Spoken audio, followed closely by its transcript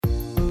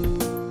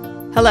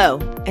Hello,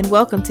 and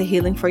welcome to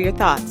Healing for Your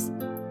Thoughts,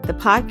 the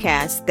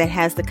podcast that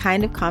has the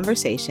kind of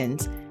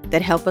conversations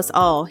that help us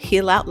all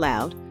heal out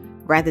loud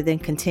rather than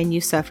continue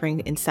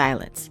suffering in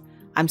silence.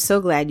 I'm so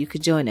glad you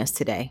could join us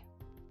today.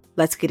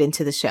 Let's get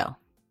into the show.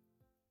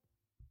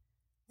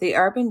 The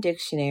Urban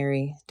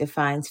Dictionary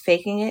defines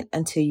faking it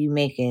until you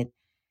make it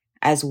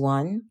as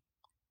 1,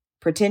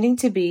 pretending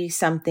to be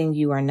something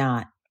you are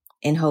not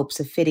in hopes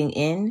of fitting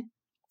in,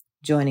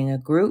 joining a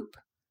group,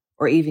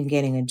 or even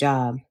getting a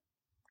job.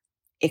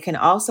 It can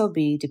also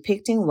be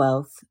depicting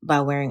wealth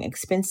by wearing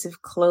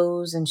expensive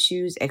clothes and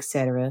shoes,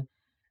 etc.,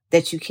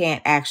 that you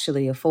can't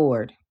actually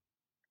afford.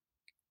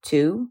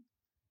 2,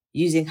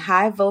 using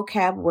high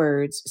vocab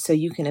words so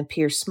you can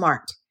appear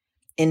smart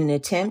in an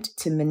attempt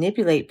to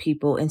manipulate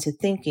people into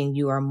thinking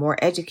you are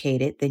more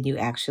educated than you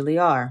actually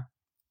are.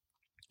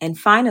 And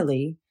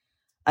finally,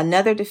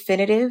 another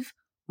definitive,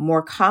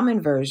 more common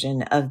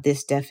version of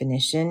this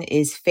definition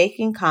is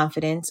faking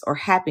confidence or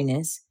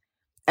happiness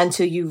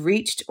until you've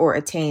reached or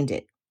attained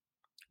it,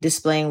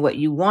 displaying what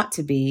you want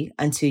to be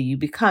until you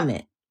become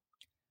it.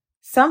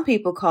 Some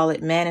people call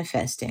it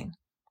manifesting.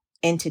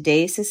 In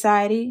today's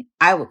society,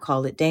 I would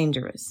call it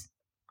dangerous.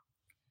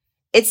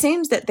 It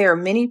seems that there are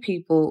many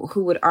people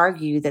who would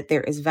argue that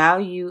there is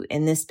value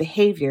in this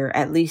behavior,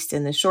 at least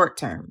in the short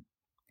term.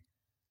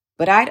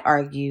 But I'd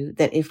argue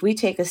that if we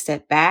take a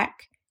step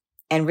back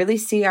and really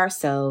see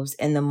ourselves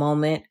in the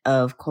moment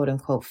of quote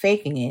unquote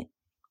faking it,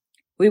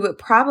 we would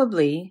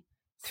probably,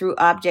 through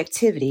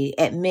objectivity,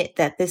 admit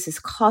that this is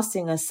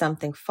costing us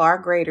something far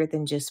greater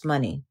than just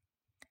money,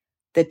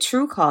 the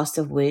true cost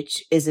of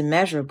which is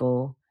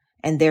immeasurable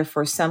and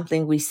therefore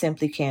something we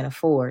simply can't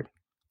afford.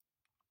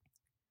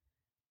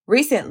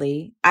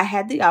 Recently, I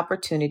had the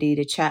opportunity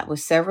to chat with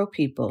several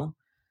people,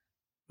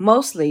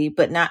 mostly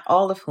but not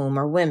all of whom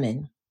are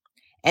women,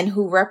 and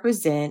who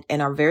represent and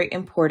are very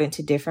important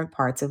to different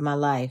parts of my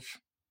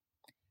life.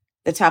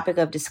 The topic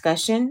of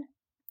discussion: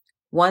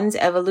 one's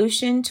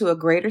evolution to a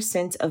greater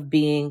sense of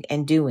being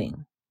and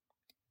doing.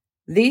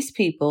 These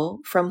people,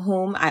 from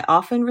whom I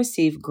often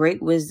receive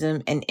great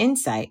wisdom and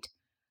insight,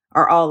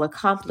 are all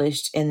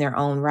accomplished in their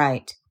own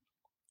right,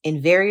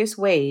 in various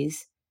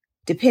ways,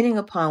 depending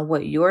upon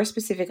what your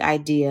specific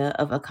idea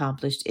of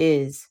accomplished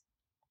is.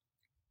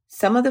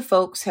 Some of the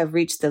folks have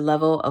reached the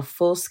level of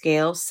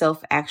full-scale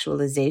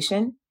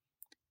self-actualization,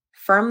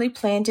 firmly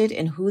planted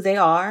in who they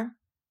are,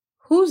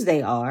 whose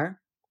they are,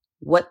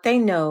 what they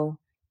know,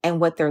 and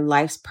what their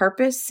life's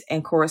purpose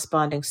and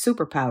corresponding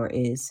superpower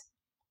is.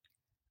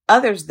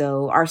 Others,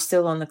 though, are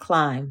still on the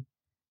climb,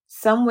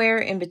 somewhere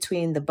in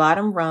between the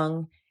bottom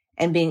rung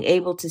and being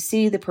able to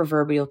see the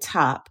proverbial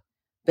top,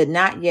 but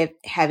not yet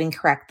having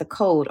cracked the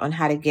code on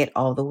how to get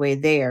all the way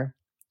there,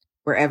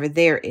 wherever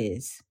there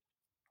is.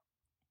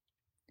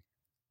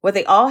 What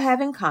they all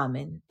have in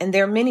common, and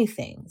there are many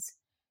things,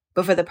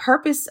 but for the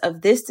purpose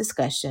of this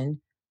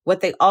discussion, what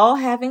they all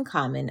have in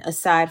common,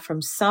 aside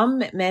from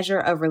some measure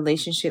of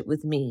relationship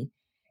with me,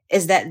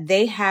 is that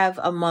they have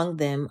among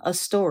them a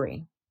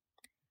story.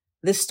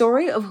 The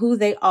story of who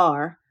they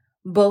are,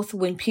 both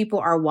when people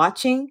are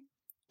watching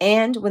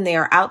and when they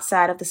are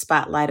outside of the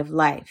spotlight of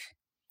life.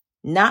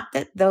 Not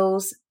that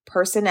those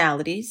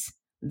personalities,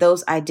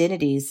 those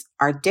identities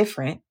are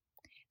different.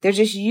 They're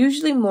just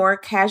usually more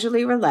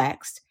casually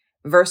relaxed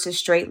versus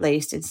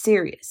straight-laced and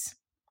serious.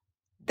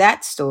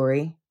 That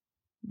story,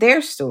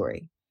 their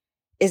story,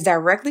 is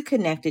directly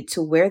connected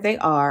to where they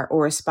are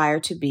or aspire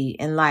to be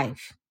in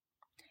life.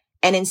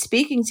 And in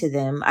speaking to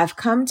them, I've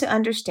come to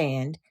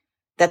understand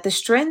that the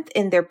strength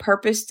in their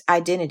purposed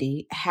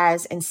identity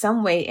has in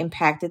some way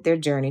impacted their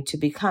journey to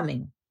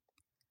becoming.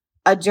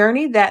 A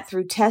journey that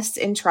through tests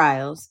and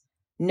trials,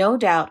 no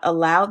doubt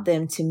allowed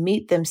them to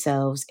meet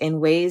themselves in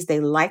ways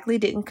they likely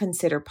didn't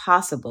consider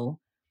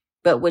possible,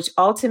 but which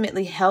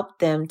ultimately helped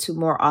them to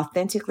more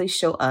authentically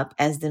show up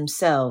as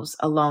themselves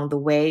along the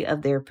way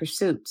of their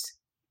pursuits.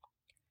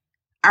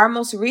 Our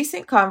most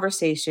recent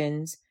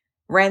conversations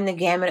ran the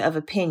gamut of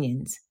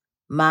opinions,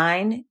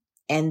 mine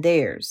and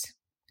theirs,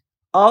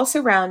 all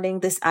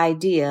surrounding this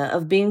idea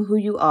of being who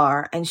you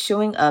are and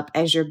showing up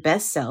as your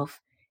best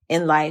self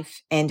in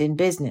life and in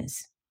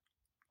business.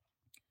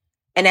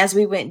 And as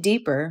we went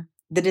deeper,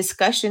 the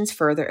discussions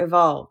further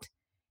evolved,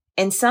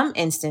 in some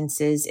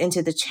instances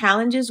into the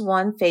challenges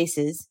one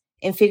faces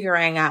in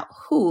figuring out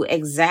who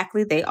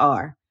exactly they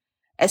are,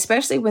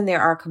 especially when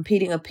there are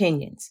competing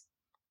opinions,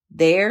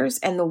 theirs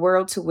and the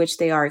world to which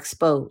they are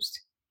exposed.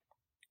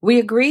 We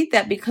agreed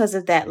that because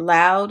of that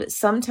loud,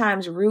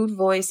 sometimes rude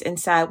voice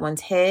inside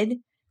one's head,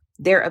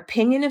 their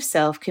opinion of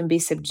self can be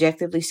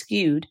subjectively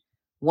skewed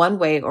one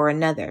way or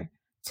another,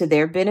 to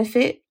their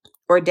benefit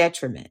or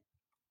detriment.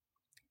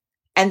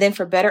 And then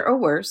for better or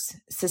worse,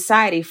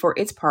 society, for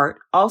its part,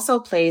 also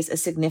plays a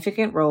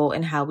significant role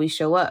in how we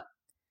show up.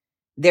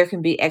 There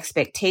can be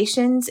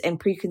expectations and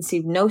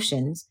preconceived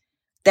notions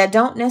that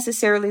don't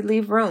necessarily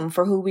leave room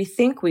for who we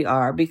think we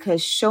are,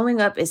 because showing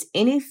up as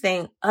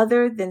anything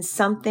other than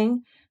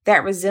something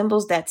that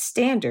resembles that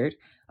standard,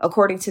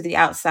 according to the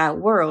outside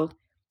world,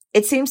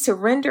 it seems to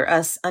render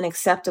us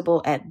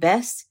unacceptable at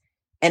best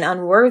and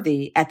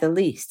unworthy at the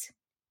least.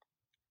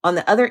 On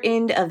the other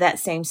end of that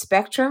same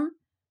spectrum,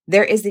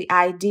 there is the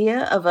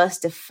idea of us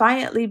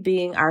defiantly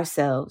being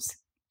ourselves,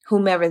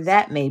 whomever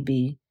that may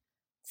be,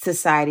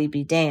 society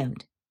be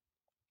damned.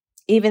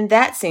 Even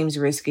that seems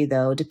risky,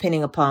 though,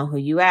 depending upon who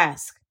you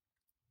ask.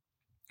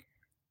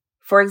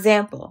 For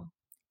example,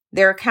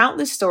 there are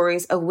countless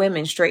stories of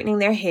women straightening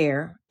their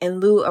hair in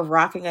lieu of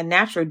rocking a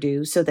natural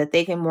do so that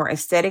they can more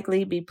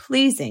aesthetically be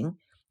pleasing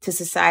to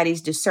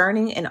society's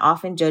discerning and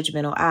often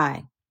judgmental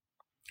eye.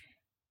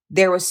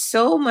 There was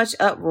so much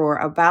uproar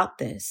about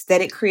this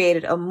that it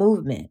created a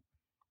movement,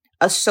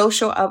 a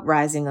social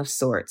uprising of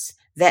sorts,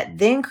 that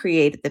then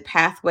created the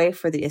pathway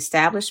for the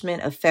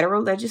establishment of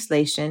federal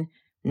legislation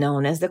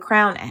known as the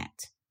Crown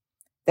Act.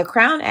 The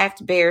Crown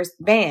Act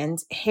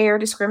bans hair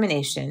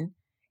discrimination,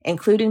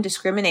 including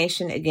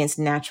discrimination against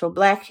natural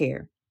black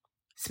hair.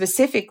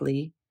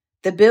 Specifically,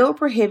 the bill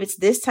prohibits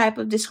this type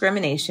of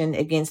discrimination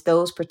against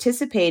those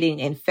participating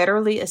in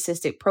federally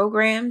assisted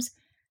programs,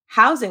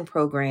 housing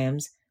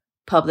programs,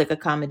 public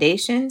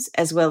accommodations,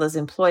 as well as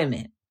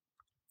employment.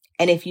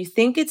 And if you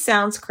think it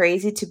sounds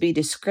crazy to be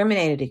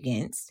discriminated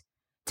against,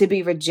 to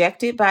be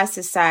rejected by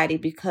society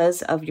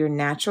because of your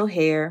natural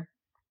hair,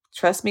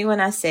 trust me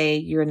when I say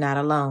you're not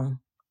alone.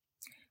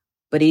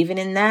 But even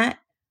in that,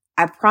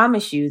 I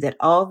promise you that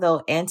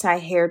although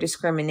anti-hair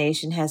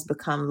discrimination has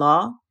become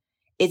law,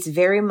 it's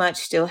very much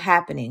still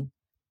happening,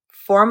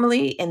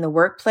 formally in the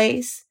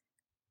workplace,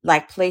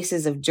 like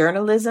places of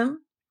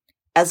journalism,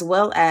 as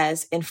well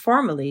as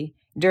informally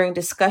during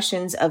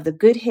discussions of the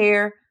good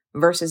hair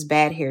versus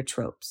bad hair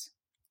tropes.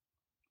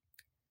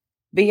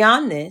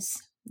 Beyond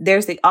this,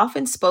 there's the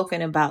often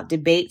spoken about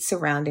debate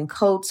surrounding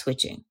code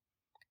switching.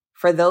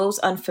 For those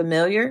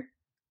unfamiliar,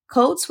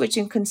 code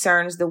switching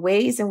concerns the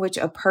ways in which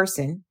a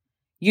person,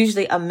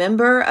 usually a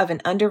member of an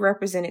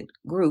underrepresented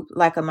group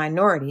like a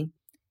minority,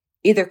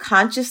 either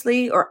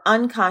consciously or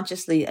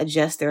unconsciously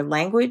adjust their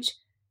language,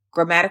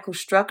 grammatical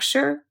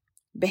structure,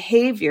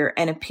 behavior,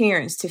 and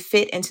appearance to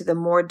fit into the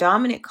more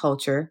dominant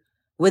culture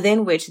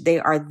within which they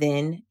are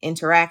then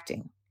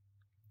interacting.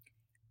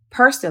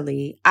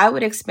 Personally, I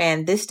would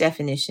expand this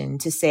definition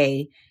to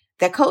say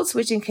that code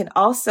switching can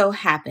also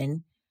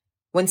happen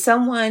when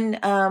someone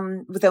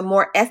with a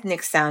more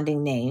ethnic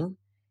sounding name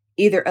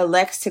either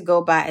elects to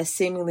go by a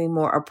seemingly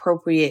more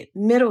appropriate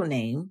middle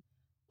name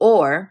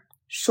or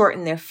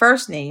shorten their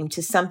first name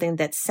to something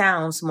that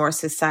sounds more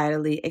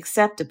societally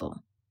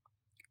acceptable.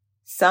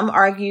 Some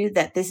argue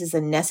that this is a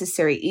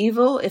necessary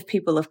evil if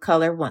people of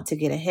color want to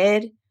get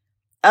ahead.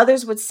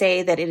 Others would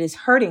say that it is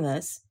hurting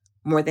us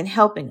more than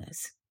helping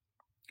us.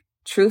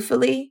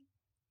 Truthfully,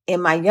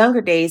 in my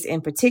younger days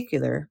in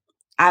particular,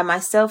 I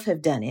myself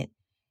have done it,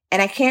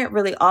 and I can't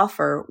really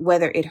offer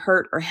whether it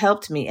hurt or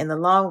helped me in the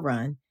long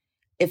run,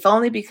 if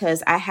only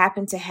because I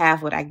happen to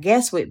have what I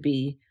guess would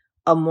be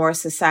a more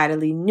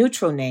societally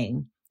neutral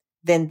name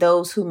than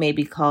those who may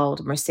be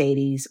called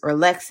Mercedes or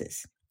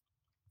Lexus.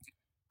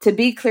 To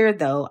be clear,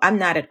 though, I'm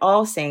not at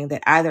all saying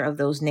that either of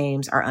those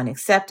names are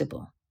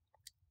unacceptable.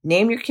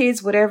 Name your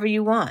kids whatever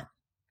you want.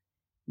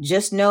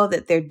 Just know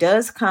that there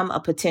does come a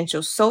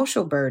potential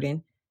social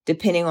burden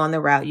depending on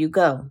the route you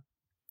go.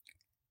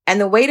 And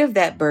the weight of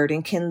that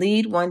burden can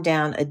lead one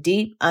down a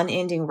deep,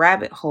 unending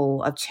rabbit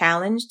hole of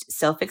challenged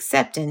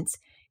self-acceptance,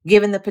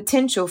 given the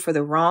potential for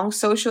the wrong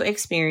social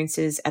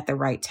experiences at the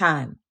right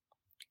time.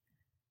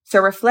 So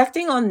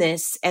reflecting on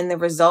this and the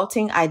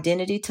resulting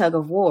identity tug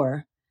of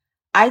war,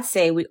 I'd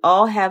say we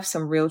all have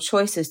some real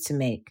choices to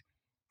make,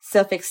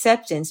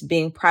 self-acceptance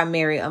being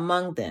primary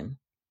among them.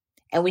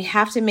 And we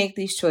have to make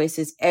these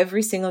choices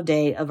every single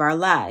day of our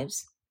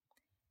lives.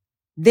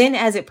 Then,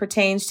 as it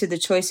pertains to the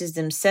choices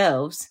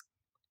themselves,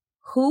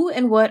 who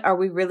and what are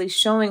we really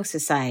showing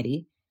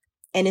society?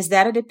 And is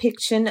that a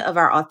depiction of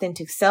our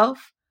authentic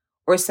self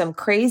or some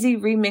crazy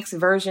remixed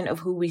version of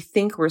who we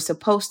think we're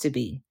supposed to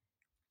be?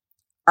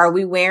 Are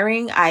we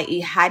wearing,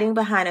 i.e., hiding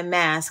behind a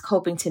mask,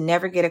 hoping to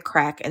never get a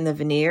crack in the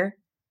veneer?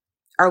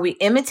 Are we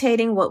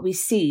imitating what we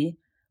see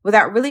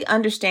without really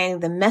understanding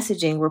the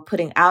messaging we're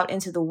putting out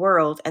into the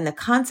world and the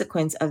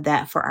consequence of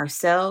that for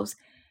ourselves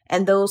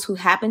and those who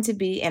happen to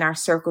be in our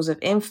circles of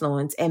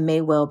influence and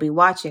may well be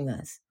watching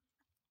us?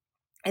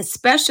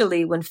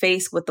 Especially when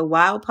faced with the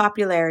wild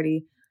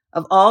popularity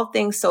of all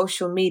things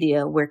social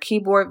media, where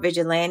keyboard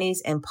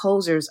vigilantes and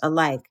posers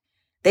alike,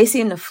 they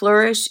seem to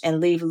flourish and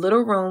leave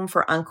little room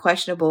for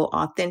unquestionable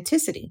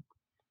authenticity.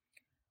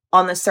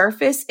 On the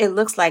surface, it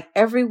looks like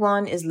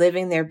everyone is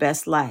living their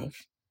best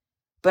life.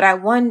 But I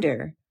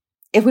wonder,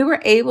 if we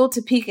were able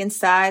to peek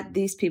inside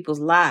these people's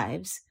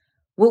lives,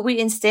 would we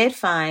instead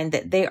find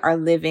that they are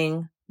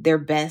living their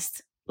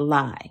best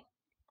lie?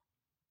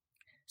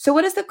 So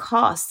what is the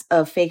cost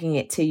of faking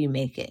it till you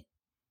make it?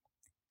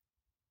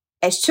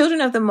 As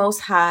children of the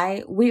Most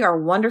High, we are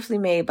wonderfully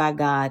made by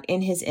God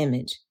in His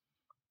image.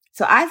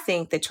 So I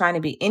think that trying to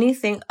be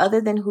anything other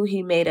than who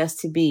He made us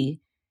to be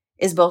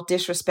is both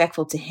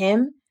disrespectful to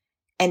Him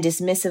and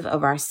dismissive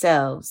of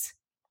ourselves.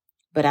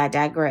 But I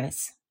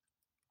digress.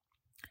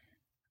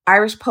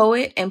 Irish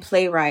poet and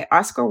playwright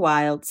Oscar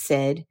Wilde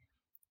said,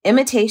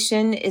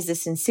 Imitation is the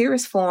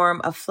sincerest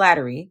form of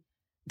flattery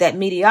that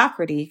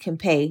mediocrity can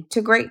pay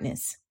to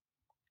greatness.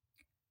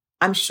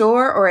 I'm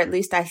sure, or at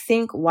least I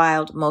think,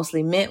 Wilde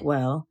mostly meant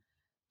well,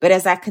 but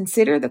as I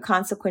consider the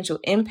consequential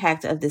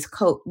impact of this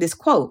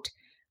quote,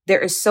 there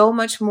is so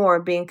much more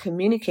being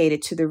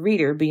communicated to the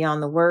reader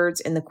beyond the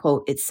words in the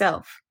quote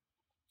itself.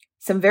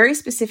 Some very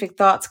specific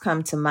thoughts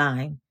come to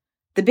mind,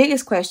 the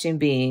biggest question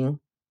being,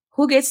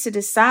 who gets to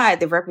decide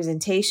the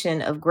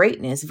representation of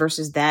greatness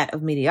versus that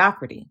of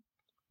mediocrity?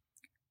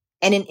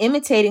 And in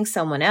imitating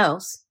someone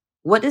else,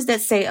 what does that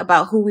say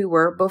about who we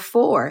were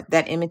before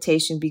that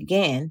imitation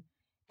began?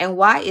 And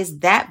why is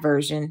that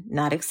version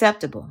not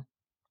acceptable?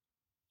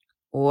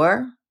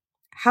 Or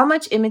how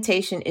much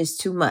imitation is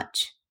too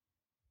much?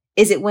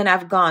 Is it when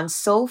I've gone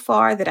so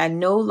far that I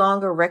no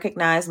longer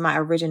recognize my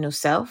original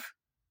self?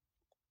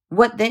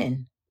 What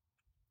then?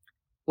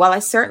 While I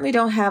certainly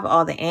don't have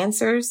all the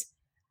answers,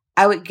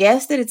 I would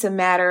guess that it's a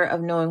matter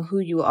of knowing who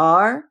you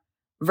are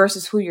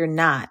versus who you're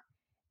not,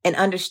 and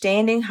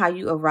understanding how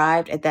you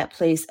arrived at that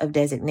place of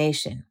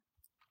designation.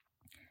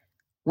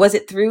 Was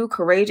it through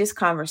courageous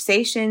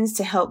conversations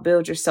to help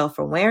build your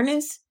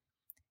self-awareness?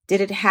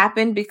 Did it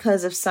happen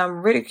because of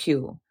some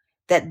ridicule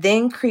that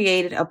then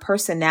created a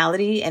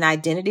personality and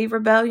identity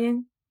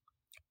rebellion?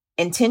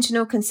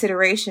 Intentional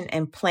consideration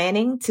and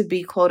planning to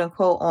be quote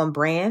unquote on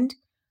brand?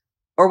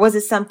 Or was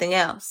it something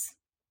else?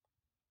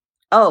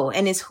 Oh,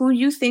 and is who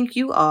you think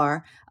you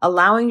are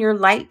allowing your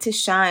light to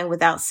shine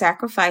without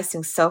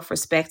sacrificing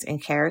self-respect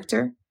and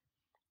character?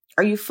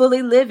 Are you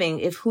fully living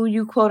if who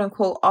you quote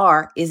unquote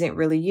are isn't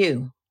really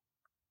you?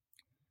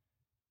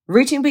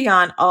 Reaching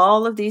beyond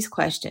all of these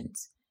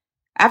questions,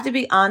 I have to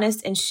be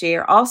honest and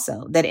share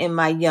also that in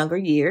my younger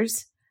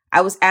years,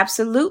 I was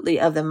absolutely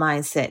of the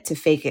mindset to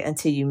fake it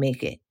until you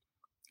make it.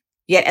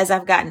 Yet as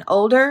I've gotten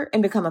older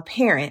and become a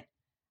parent,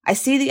 I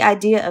see the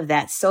idea of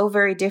that so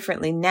very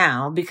differently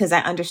now because I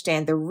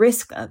understand the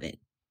risk of it.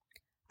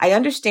 I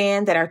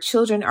understand that our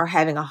children are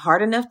having a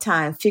hard enough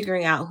time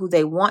figuring out who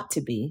they want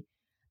to be,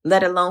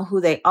 let alone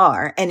who they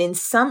are. And in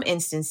some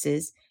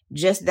instances,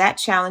 just that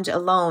challenge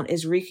alone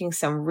is wreaking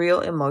some real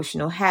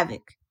emotional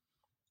havoc.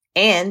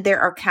 And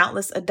there are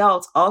countless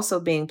adults also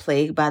being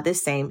plagued by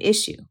this same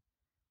issue.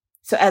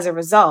 So as a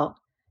result,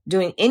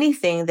 doing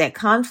anything that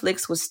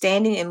conflicts with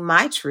standing in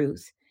my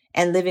truth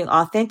and living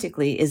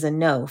authentically is a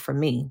no for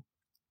me.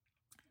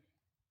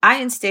 I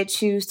instead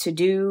choose to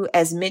do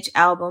as Mitch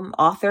Albom,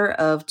 author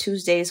of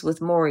Tuesdays with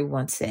Morrie,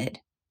 once said,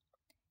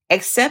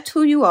 accept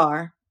who you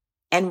are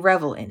and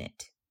revel in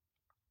it.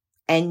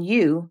 And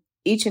you,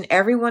 each and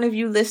every one of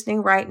you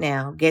listening right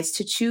now, gets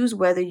to choose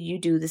whether you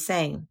do the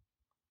same.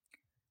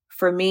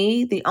 For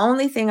me, the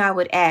only thing I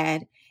would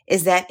add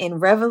is that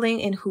in reveling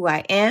in who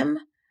I am,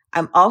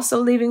 I'm also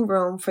leaving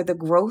room for the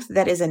growth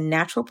that is a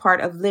natural part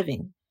of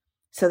living,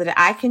 so that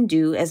I can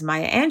do as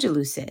Maya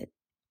Angelou said,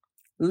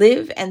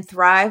 live and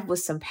thrive with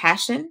some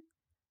passion,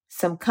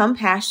 some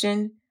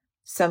compassion,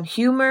 some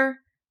humor,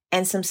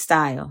 and some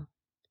style.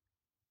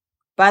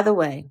 By the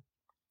way,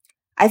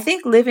 I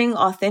think living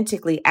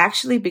authentically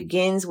actually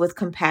begins with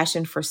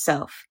compassion for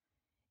self,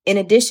 in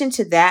addition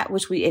to that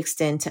which we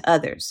extend to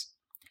others,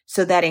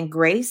 so that in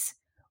grace,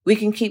 we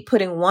can keep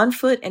putting one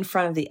foot in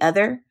front of the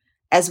other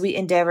as we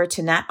endeavor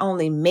to not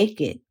only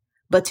make it,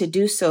 but to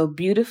do so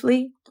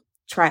beautifully,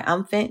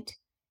 triumphant,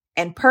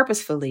 and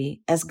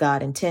purposefully as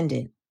God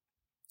intended.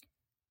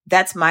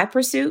 That's my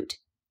pursuit,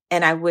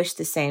 and I wish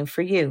the same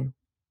for you.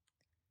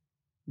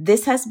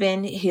 This has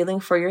been Healing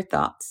for Your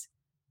Thoughts.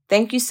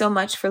 Thank you so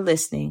much for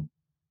listening.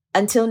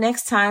 Until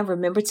next time,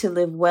 remember to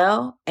live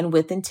well and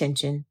with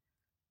intention.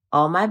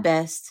 All my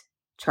best,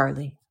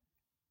 Charlie.